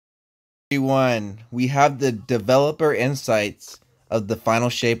Everyone, we have the developer insights of the Final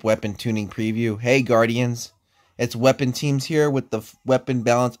Shape weapon tuning preview. Hey Guardians, it's Weapon Teams here with the weapon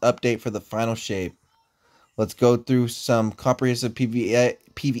balance update for the Final Shape. Let's go through some comprehensive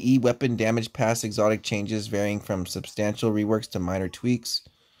PVE weapon damage pass exotic changes varying from substantial reworks to minor tweaks.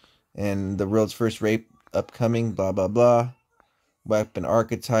 And the world's first rape upcoming, blah blah blah. Weapon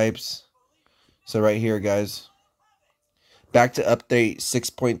archetypes. So right here guys. Back to update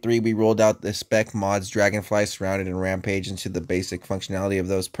 6.3, we rolled out the spec mods Dragonfly, Surrounded, and Rampage into the basic functionality of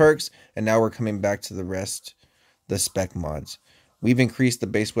those perks, and now we're coming back to the spec mods. We've increased the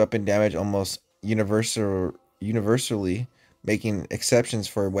base weapon damage almost universally, making exceptions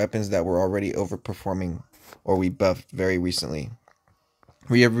for weapons that were already overperforming or we buffed very recently.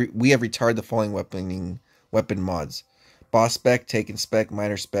 We have retired the following weapon mods: Boss Spec, Taken Spec,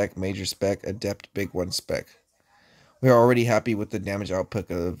 Minor Spec, Major Spec, Adept, Big One Spec. We are already happy with the damage output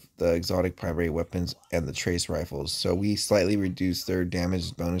of the exotic primary weapons and the trace rifles, so we slightly reduced their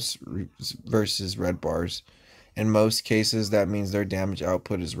damage bonus versus red bars. In most cases, that means their damage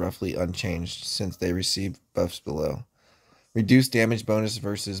output is roughly unchanged since they receive buffs below. Reduced damage bonus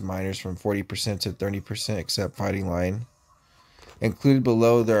versus minors from 40% to 30% except fighting line. Included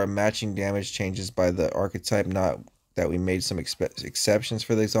below, there are matching damage changes by the archetype, not that we made some exceptions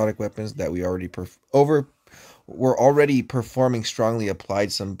for the exotic weapons that we already were already performing strongly,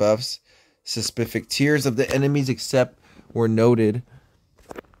 applied some buffs. Specific tiers of the enemies except were noted.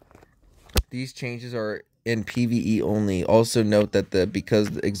 These changes are in PvE only. Also note that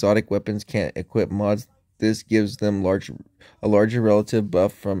because the exotic weapons can't equip mods, this gives them a larger relative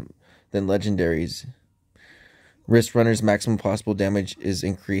buff than legendaries. Wrist Runner's maximum possible damage is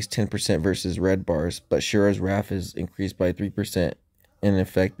increased 10% versus red bars, but Shura's Wrath is increased by 3%. In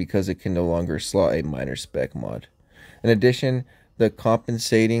effect because it can no longer slot a minor spec mod. In addition, the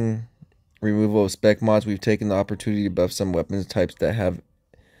compensating removal of spec mods, we've taken the opportunity to buff some weapons types that have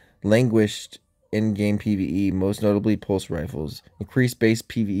languished in-game PvE, most notably pulse rifles. Increased base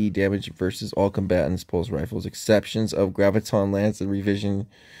PvE damage versus all combatants pulse rifles. Exceptions of Graviton Lance and Revision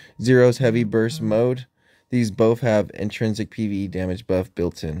Zero's heavy burst mode. These both have intrinsic PvE damage buff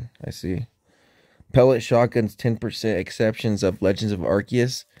built in. I see. Pellet shotguns 10%, exceptions of Legends of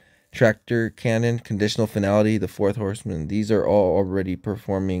Arceus, Tractor Cannon, Conditional Finality, the Fourth Horseman. These are all already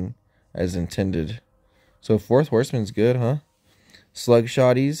performing as intended. So Fourth Horseman's good, huh? Slug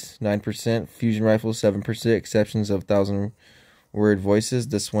Shotties 9%, Fusion Rifles 7%, exceptions of 1,000 Word Voices.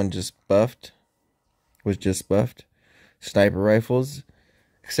 This one was just buffed. Sniper Rifles,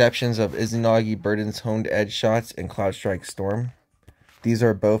 exceptions of Izanagi Burden's Honed Edge Shots and Cloud Strike Storm. These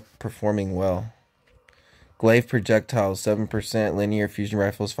are both performing well. Glaive projectiles 7%, linear fusion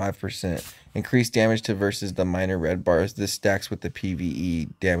rifles 5%. Increased damage to versus the minor red bars. This stacks with the PvE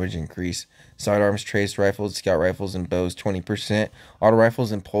damage increase. Sidearms, trace rifles, scout rifles, and bows 20%. Auto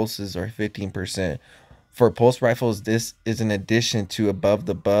rifles and pulses are 15%. For pulse rifles, this is an addition to above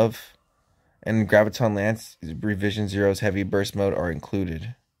the buff. And Graviton Lance, Revision Zero's heavy burst mode are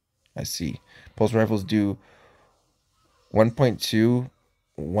included. I see. Pulse rifles do 1.15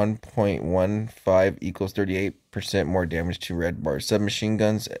 equals 38% more damage to red bars. Submachine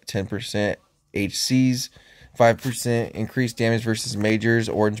guns 10%, HCs 5%, increased damage versus majors,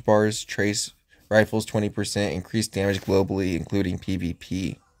 orange bars, trace rifles 20%, increased damage globally including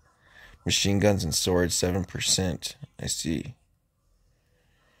PvP. Machine guns and swords 7%. I see.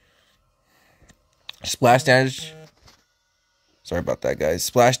 Splash damage. Sorry about that, guys.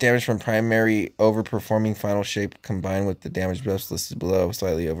 Splash damage from primary overperforming Final Shape combined with the damage buffs listed below.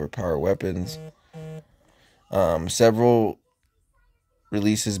 Slightly overpower weapons. Several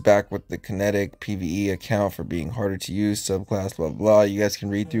releases back with the kinetic PvE account for being harder to use. Subclass, blah, blah. You guys can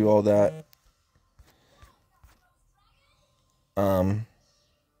read through all that.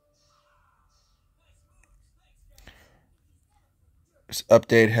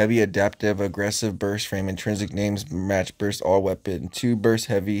 Update heavy, adaptive, aggressive burst frame. Intrinsic names match burst all weapon. 2 burst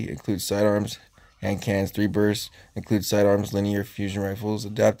heavy includes sidearms, hand cannons. 3 bursts include sidearms, linear fusion rifles,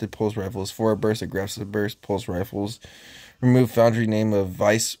 adapted pulse rifles. 4 burst aggressive burst pulse rifles. Remove foundry name of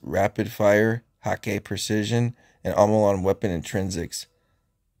Vice rapid fire, Hake precision, and Omolon weapon intrinsics.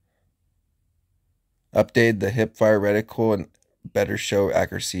 Update the hip fire reticle and better show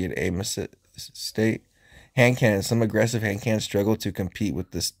accuracy and aim state. Hand cannons. Some aggressive hand cannons struggle to compete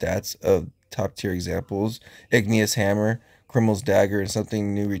with the stats of top tier examples. Igneous Hammer, Criminal's Dagger, and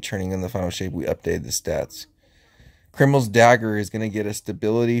something new returning in the Final Shape. We updated the stats. Criminal's Dagger is going to get a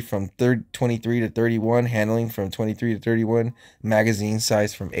stability from 23 to 31, handling from 23 to 31, magazine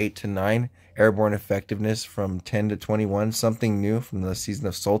size from 8 to 9, Airborne effectiveness from 10 to 21. Something new from the season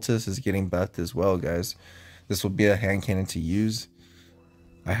of Solstice is getting buffed as well, guys. This will be a hand cannon to use.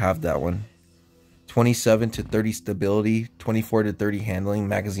 I have that one. 27 to 30 stability, 24 to 30 handling,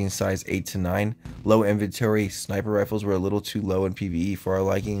 magazine size 8 to 9. Low inventory. Sniper rifles were a little too low in PvE for our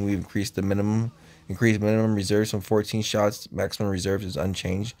liking. We've increased minimum reserves from 14 shots. Maximum reserves is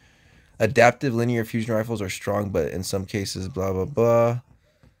unchanged. Adaptive linear fusion rifles are strong, but in some cases, blah blah blah.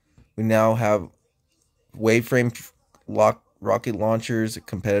 We now have waveframe rocket launchers,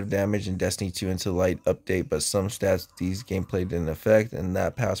 competitive damage, and Destiny 2 into light update, but some stats these gameplay didn't affect, and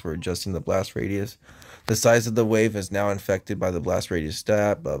that pass we're adjusting the blast radius. The size of the wave is now infected by the blast radius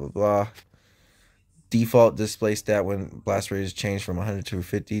stat, blah blah blah. Default display stat when blast radius changed from 100 to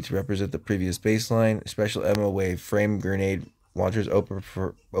 50 to represent the previous baseline. Special ammo wave frame grenade launchers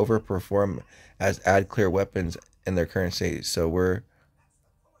overperform as add clear weapons in their current state. So we're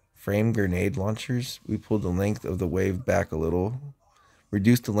frame grenade launchers. We pulled the length of the wave back a little.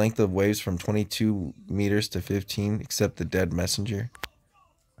 Reduced the length of waves from 22 meters to 15, except the dead messenger.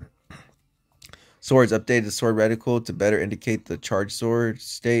 Swords updated the sword reticle to better indicate the charged sword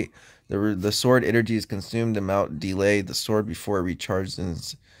state. The sword energy is consumed amount delay the sword before it recharges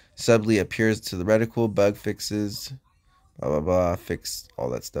and suddenly appears to the reticle. Bug fixes, blah blah blah, fix all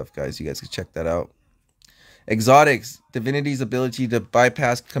that stuff, guys. You guys can check that out. Exotics. Divinity's ability to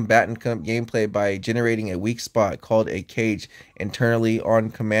bypass combatant gameplay by generating a weak spot called a cage internally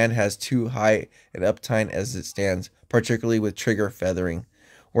on command has too high an uptime as it stands, particularly with trigger feathering.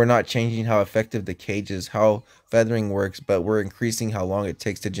 We're not changing how effective the cage is, how feathering works, but we're increasing how long it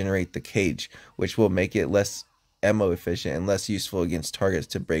takes to generate the cage, which will make it less ammo efficient and less useful against targets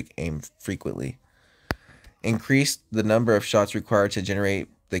to break aim frequently. Increased the number of shots required to generate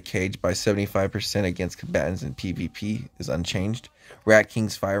the cage by 75% against combatants in PvP is unchanged. Rat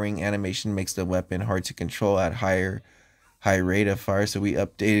King's firing animation makes the weapon hard to control at high rate of fire, so we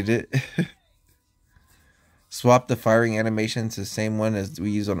updated it. Swap the firing animation to the same one as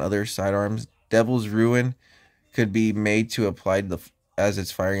we use on other sidearms. Devil's Ruin could be made to apply as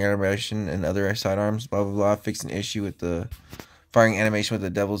its firing animation and other sidearms. Blah blah blah. Fix an issue with the firing animation with the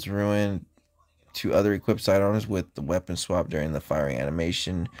Devil's Ruin to other equipped sidearms with the weapon swap during the firing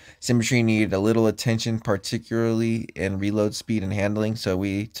animation. Symmetry needed a little attention, particularly in reload speed and handling, so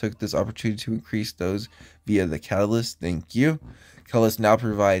we took this opportunity to increase those via the Catalyst. Thank you. Catalyst now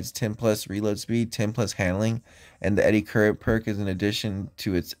provides 10 plus reload speed, 10 plus handling, and the Eddy Current perk is in addition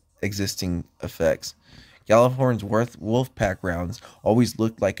to its existing effects. Gjallarhorn's Wolfpack rounds always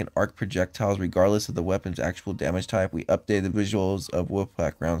looked like an arc projectiles regardless of the weapon's actual damage type. We updated the visuals of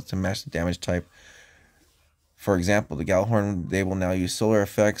Wolfpack rounds to match the damage type. For example, the Gjallarhorn, they will now use solar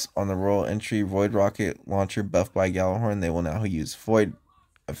effects on the Royal Entry Void Rocket Launcher buffed by Gjallarhorn. They will now use void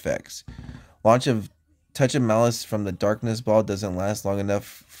effects. Launch of Touch of Malice from the Darkness Ball doesn't last long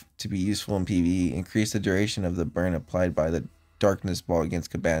enough to be useful in PvE. Increase the duration of the burn applied by the Darkness Ball against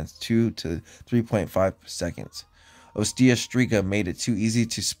combatants 2 to 3.5 seconds. Ostia Strika made it too easy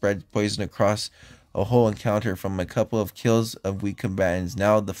to spread poison across a whole encounter from a couple of kills of weak combatants.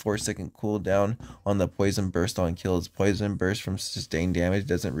 Now the 4-second cooldown on the poison burst on kills. Poison burst from sustained damage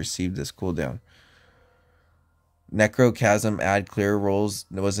doesn't receive this cooldown. Necrochasm add clear rolls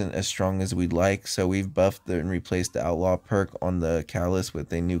wasn't as strong as we'd like, so we've buffed and replaced the Outlaw perk on the Catalyst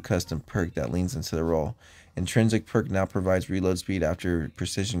with a new custom perk that leans into the roll. Intrinsic perk now provides reload speed after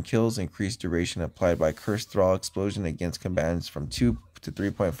precision kills, increased duration applied by Cursed Thrall Explosion against combatants from 2 to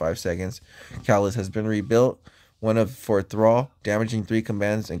 3.5 seconds. Catalyst has been rebuilt. One of 4 Thrall, damaging 3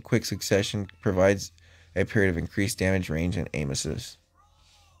 combatants in quick succession, provides a period of increased damage range and aim assist.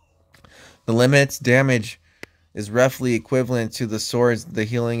 The limit's damage is roughly equivalent to the swords. The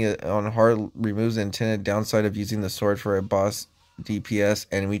healing on heart removes the intended downside of using the sword for a boss DPS,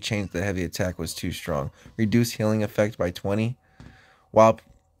 and we changed the heavy attack was too strong. Reduce healing effect by 20%,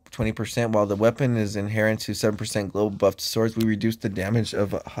 while the weapon is inherent to 7% global buff to swords, we reduced the damage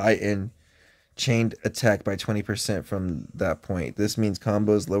of a high-end chained attack by 20% from that point. This means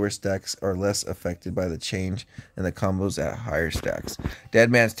combos lower stacks are less affected by the change and the combos at higher stacks.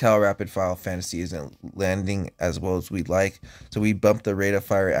 Dead Man's Tale Rapid Fire Fantasy isn't landing as well as we'd like, so we bumped the rate of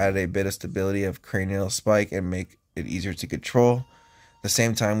fire, added a bit of stability of cranial spike, and make it easier to control. At the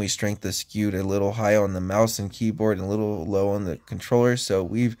same time, we strength the skewed a little high on the mouse and keyboard and a little low on the controller, so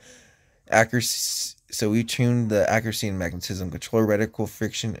we tuned the accuracy and magnetism controller reticle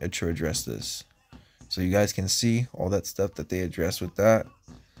friction to address this. So you guys can see all that stuff that they address with that.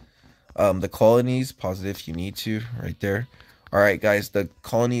 The colonies, pause it if you need to, right there. Alright guys, the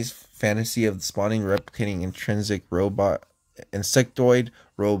colonies fantasy of the spawning replicating intrinsic robot insectoid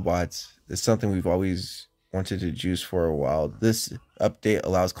robots is something we've always wanted to juice for a while. This update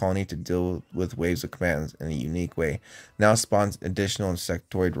allows Colony to deal with waves of commands in a unique way. Now spawns additional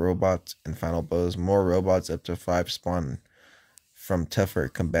insectoid robots and final bows. More robots, up to 5, spawn from tougher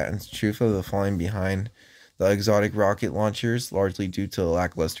combatants. Truth of the falling behind the exotic rocket launchers, largely due to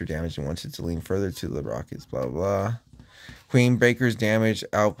lackluster damage, and wanted to lean further to the rockets. Blah blah blah. Queen Breaker's damage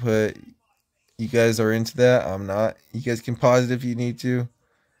output. You guys are into that? I'm not. You guys can pause it if you need to.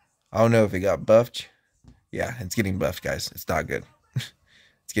 I don't know if it got buffed. Yeah, it's getting buffed, guys. It's not good.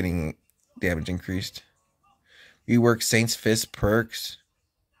 It's getting damage increased. Rework Saint's Fist perks.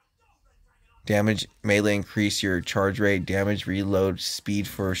 Damage melee increase your charge rate. Damage reload speed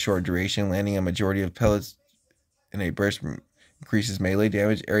for a short duration. Landing a majority of pellets in a burst increases melee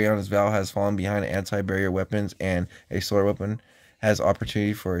damage. Ariana's Vow has fallen behind anti-barrier weapons, and a solar weapon has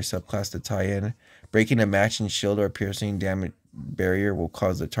opportunity for a subclass to tie in. Breaking a matching shield or piercing damage barrier will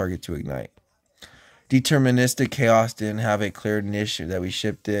cause the target to ignite. Deterministic Chaos didn't have a clear niche that we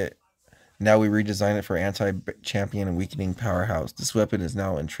shipped it. Now we redesign it for anti-champion and weakening powerhouse. This weapon is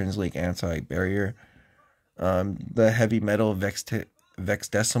now intrinsic anti-barrier. The heavy metal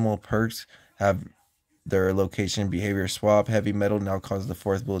Vexdecimal perks have their location behavior swap. Heavy metal now causes the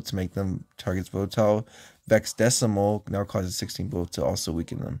 4th bullet to make them targets volatile. Vexdecimal now causes 16 bullets to also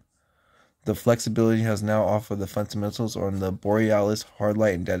weaken them. The flexibility has now offered the fundamentals on the Borealis,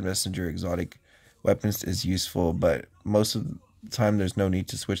 Hardlight, and Dead Messenger exotic weapons is useful, but most of the time there's no need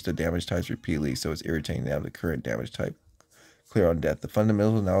to switch the damage types repeatedly, so it's irritating to have the current damage type clear on death. The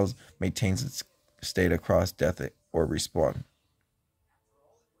fundamental now maintains its state across death or respawn.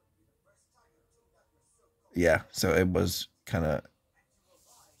 Yeah, so it was kind of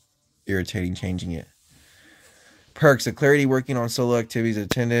irritating changing it. Perks, a clarity working on solo activities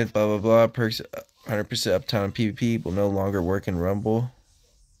attended, blah blah blah. Perks 100% uptime in PvP will no longer work in Rumble.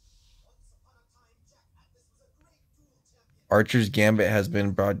 Archer's Gambit has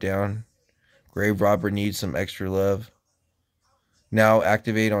been brought down. Grave Robber needs some extra love. Now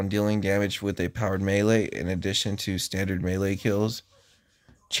activate on dealing damage with a powered melee in addition to standard melee kills.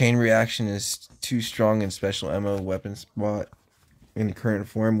 Chain reaction is too strong in special ammo weapon spot. In the current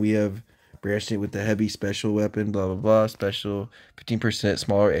form, we have branched it with the heavy special weapon, blah blah blah. Special 15%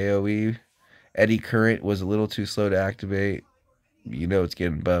 smaller AoE. Eddy Current was a little too slow to activate. You know it's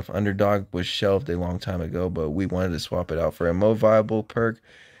getting buff. Underdog was shelved a long time ago, but we wanted to swap it out for a more viable perk.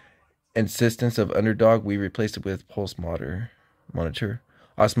 Insistence of Underdog, we replaced it with Pulse Monitor.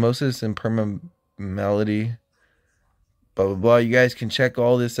 Osmosis and Perma-Melody. Blah, blah, blah. You guys can check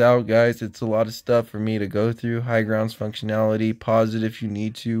all this out, guys. It's a lot of stuff for me to go through. High grounds functionality. Pause it if you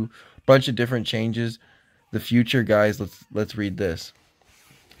need to. Bunch of different changes. The future, guys, let's read this.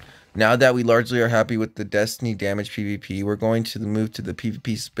 Now that we largely are happy with the Destiny damage PvP, we're going to move to the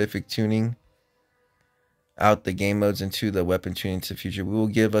PvP specific tuning out the game modes into the weapon tuning to the future. We will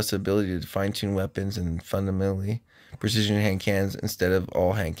give us the ability to fine-tune weapons and fundamentally precision hand cannons instead of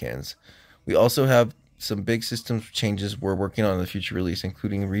all hand cannons. We also have some big systems changes we're working on in the future release,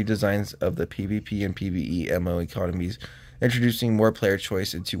 including redesigns of the PvP and PvE MO economies, introducing more player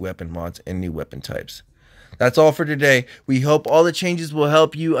choice into weapon mods and new weapon types. That's all for today. We hope all the changes will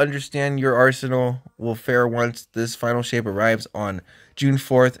help you understand your arsenal will fare once this final shape arrives on June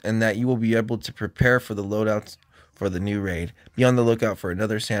 4th, and that you will be able to prepare for the loadouts for the new raid. Be on the lookout for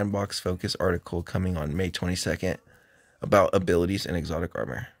another Sandbox Focus article coming on May 22nd about abilities and exotic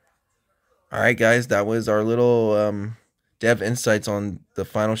armor. Alright guys, that was our little dev insights on the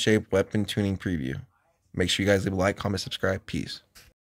final shape weapon tuning preview. Make sure you guys leave a like, comment, subscribe. Peace.